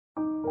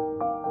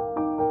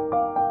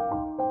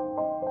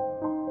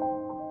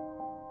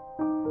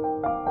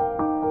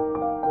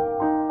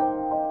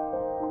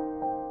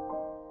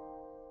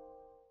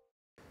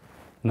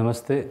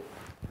Namaste.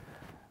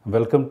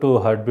 Welcome to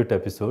Heartbeat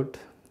episode.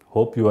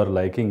 Hope you are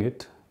liking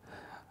it.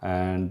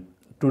 And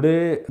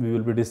today we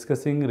will be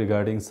discussing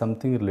regarding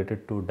something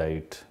related to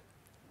diet,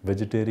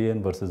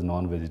 vegetarian versus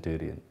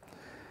non-vegetarian.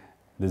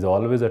 There's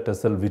always a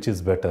tussle which is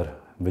better,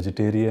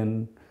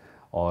 vegetarian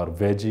or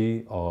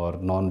veggie or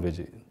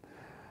non-veggie.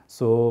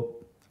 So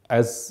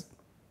as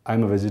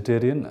I'm a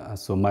vegetarian,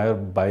 so my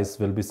bias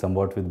will be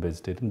somewhat with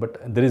vegetarian,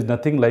 but there is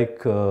nothing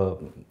like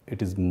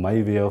it is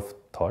my way of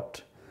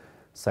thought.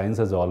 Science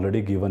has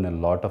already given a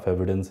lot of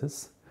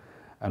evidences,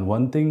 and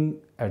one thing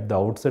at the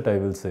outset I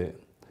will say,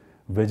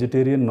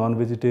 vegetarian,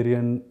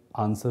 non-vegetarian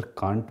answer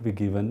can't be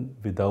given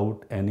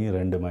without any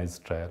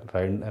randomized trial.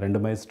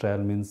 Randomized trial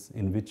means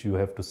in which you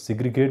have to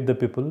segregate the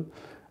people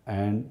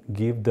and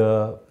give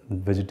the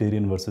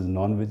vegetarian versus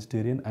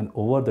non-vegetarian, and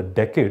over the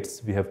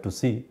decades we have to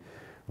see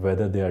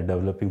whether they are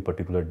developing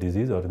particular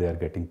disease or they are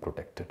getting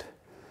protected.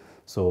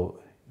 So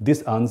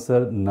this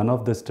answer, none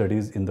of the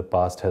studies in the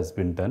past has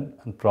been done,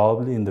 and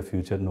probably in the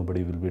future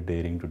nobody will be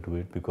daring to do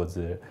it because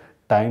they're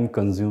time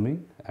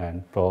consuming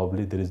and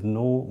probably there is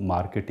no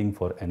marketing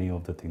for any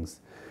of the things.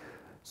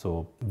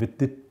 So with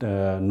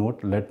that note,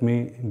 let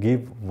me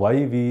give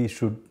why we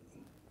should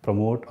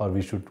promote or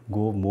we should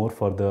go more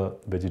for the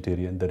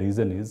vegetarian. The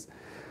reason is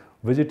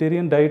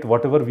vegetarian diet,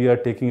 whatever we are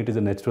taking, it is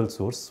a natural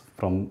source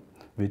from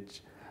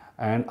which,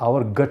 and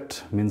our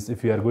gut means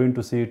if you are going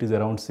to see, it is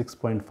around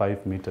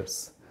 6.5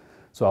 meters.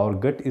 So our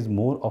gut is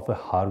more of a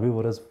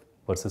herbivorous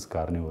versus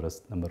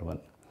carnivorous, number one.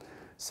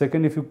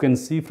 Second, if you can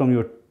see from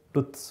your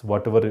tooths,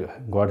 whatever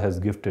God has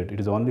gifted, it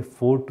is only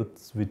 4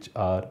 tooths which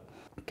are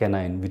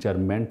canine, which are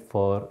meant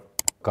for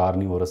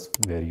carnivorous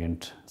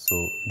variant. So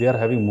they are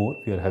having more,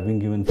 we are having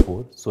given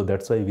 4. So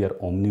that's why we are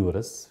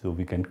omnivorous. So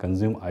we can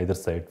consume either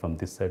side, from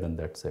this side and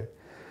that side.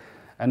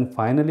 And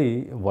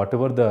finally,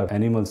 whatever the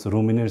animals,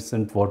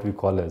 ruminant, what we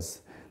call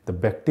as, the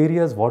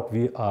bacteria, what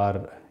we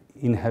are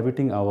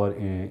inhabiting our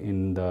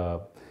in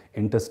the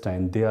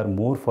intestine, they are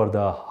more for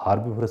the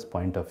herbivorous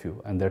point of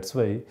view. And that's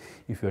why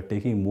if you are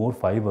taking more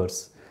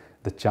fibers,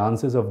 the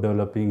chances of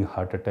developing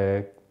heart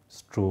attack,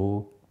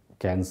 stroke,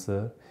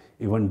 cancer,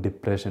 even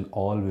depression,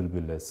 all will be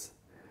less.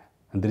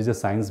 And there is a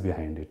science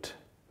behind it.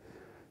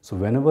 So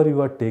whenever you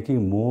are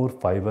taking more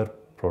fiber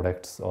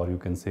products, or you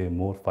can say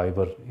more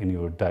fiber in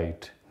your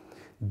diet,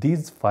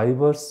 these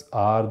fibers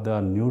are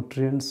the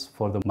nutrients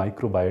for the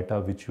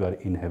microbiota which you are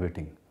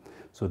inhabiting.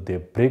 So they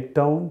break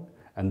down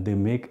and they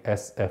make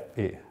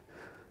SFA,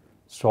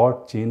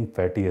 short chain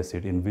fatty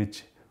acid, in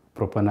which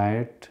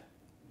propionate,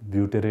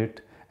 butyrate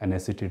and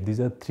acetate, these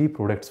are 3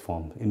 products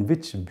formed, in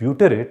which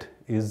butyrate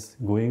is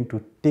going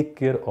to take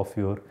care of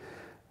your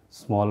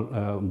small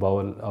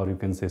bowel, or you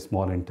can say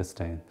small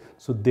intestine.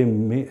 So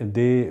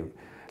they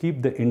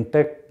keep the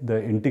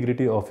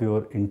integrity of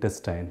your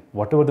intestine.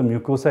 Whatever the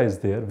mucosa is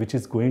there, which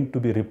is going to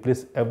be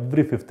replaced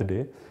every 5th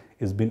day,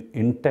 is been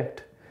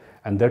intact.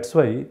 And that's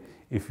why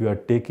if you are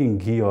taking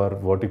ghee, or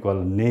what you call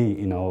nehi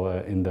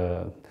in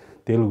the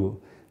Telugu,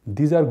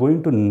 these are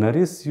going to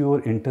nourish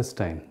your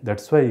intestine.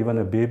 That's why even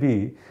a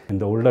baby in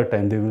the older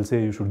time, they will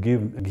say you should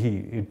give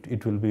ghee,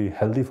 it will be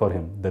healthy for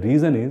him. The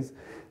reason is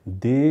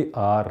they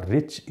are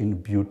rich in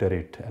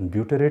butyrate, and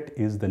butyrate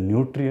is the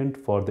nutrient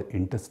for the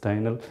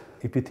intestinal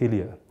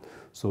epithelia.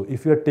 So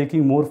if you are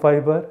taking more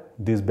fiber,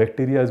 this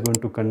bacteria is going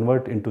to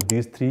convert into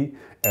these 3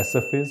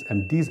 SFAs,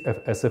 and these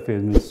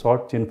SFAs, means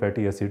short chain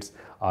fatty acids,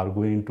 are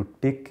going to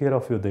take care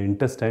of the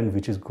intestine,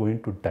 which is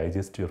going to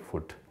digest your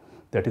food.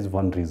 That is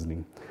one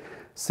reasoning.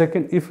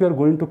 Second, if you are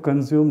going to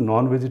consume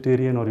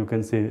non-vegetarian, or you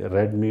can say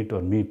red meat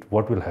or meat,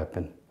 what will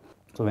happen?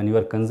 So when you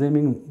are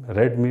consuming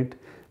red meat,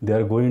 they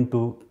are going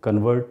to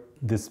convert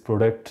this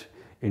product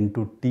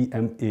into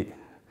TMA.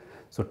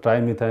 So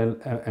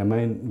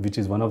trimethylamine, which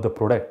is one of the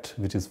product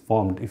which is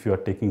formed if you are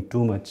taking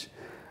too much,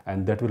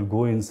 and that will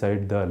go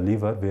inside the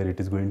liver where it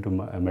is going to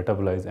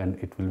metabolize and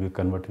it will be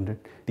converted into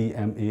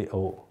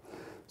TMAO.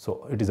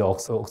 So it is an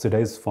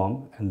oxidized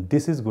form, and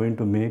this is going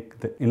to make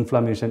the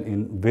inflammation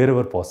in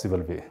wherever possible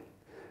way.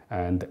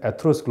 And the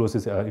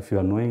atherosclerosis, if you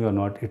are knowing or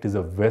not, it is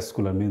a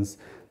vascular, means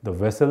the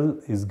vessel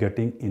is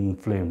getting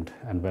inflamed,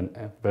 and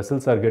when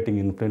vessels are getting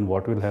inflamed,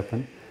 what will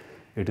happen?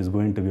 It is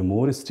going to be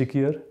more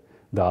stickier.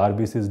 The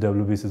RBCs,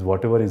 WBCs,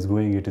 whatever is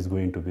going, it is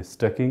going to be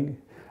stacking,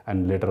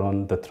 and later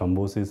on the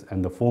thrombosis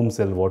and the foam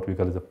cell, what we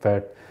call as the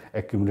fat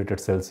accumulated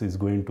cells, is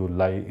going to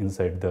lie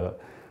inside the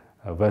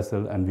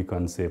vessel, and we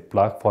can say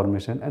plaque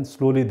formation, and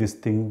slowly this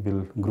thing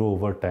will grow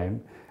over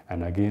time,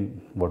 and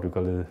again what we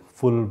call a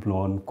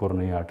full-blown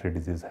coronary artery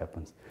disease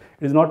happens.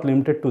 It is not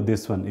limited to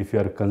this one. If you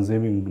are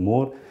consuming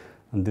more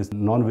this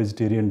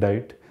non-vegetarian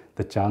diet,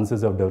 the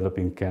chances of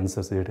developing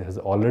cancer, it has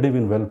already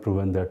been well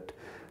proven that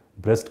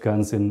breast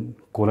cancer,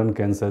 colon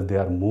cancer, they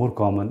are more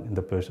common in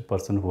the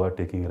person who are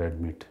taking red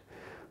meat.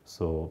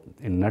 So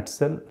in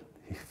nutshell,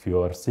 if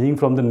you are seeing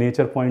from the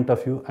nature point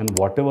of view and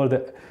whatever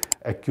the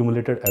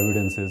accumulated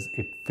evidences,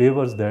 it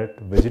favors that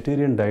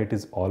vegetarian diet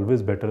is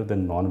always better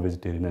than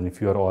non-vegetarian. And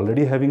if you are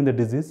already having the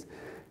disease,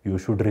 you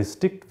should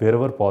restrict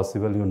wherever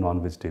possible your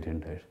non-vegetarian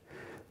diet.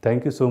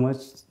 Thank you so much.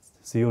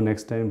 See you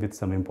next time with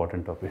some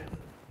important topic.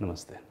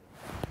 Namaste.